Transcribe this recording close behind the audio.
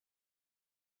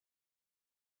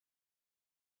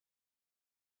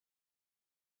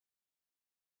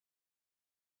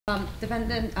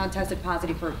Defendant tested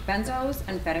positive for benzos,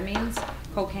 amphetamines,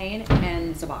 cocaine,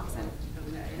 and Suboxone.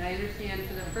 Okay. And I understand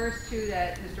for the first two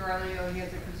that Mr. Arleo, he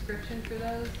has a prescription for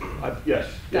those?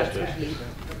 Yes. That's Yes. right.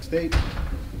 The state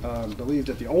believes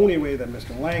that the only way that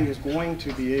Mr. Lange is going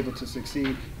to be able to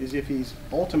succeed is if he's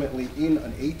ultimately in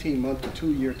an 18-month to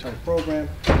 2-year type program.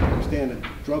 I understand that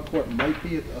drug court might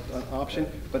be an option,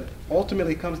 but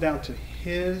ultimately it comes down to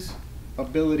his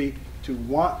ability to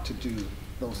want to do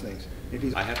those things.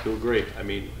 I have to agree. I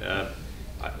mean,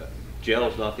 jail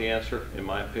is not the answer, in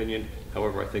my opinion.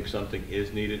 However, I think something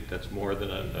is needed that's more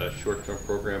than a short-term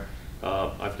program.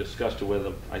 I've discussed it with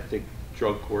him. I think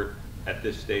drug court at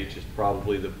this stage is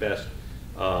probably the best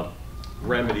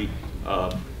remedy,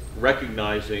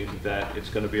 recognizing that it's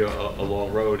going to be a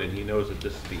long road, and he knows that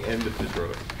this is the end of his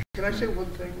road. Can I say one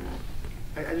thing?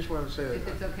 I just want to say If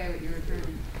it's okay with your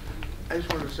attorney. I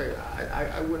just wanted to say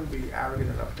I wouldn't be arrogant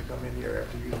enough to come in here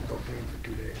after using cocaine for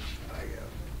 2 days.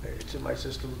 It's in my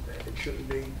system. It shouldn't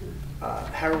be.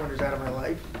 Heroin is out of my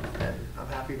life, and I'm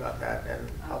happy about that.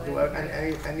 And I'll do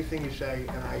anything you say,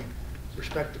 and I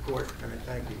respect the court, and I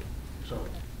thank you. So.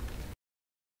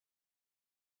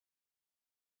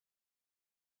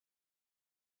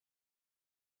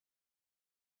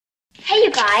 Hey,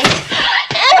 you guys.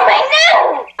 Oh, my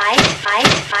no!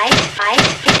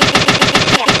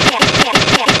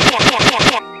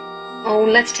 Oh,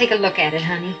 let's take a look at it,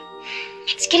 honey.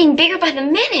 It's getting bigger by the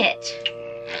minute.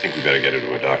 I think we better get her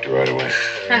to a doctor right away.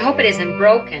 I hope it isn't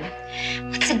broken.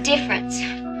 What's the difference?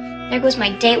 There goes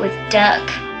my date with Doug.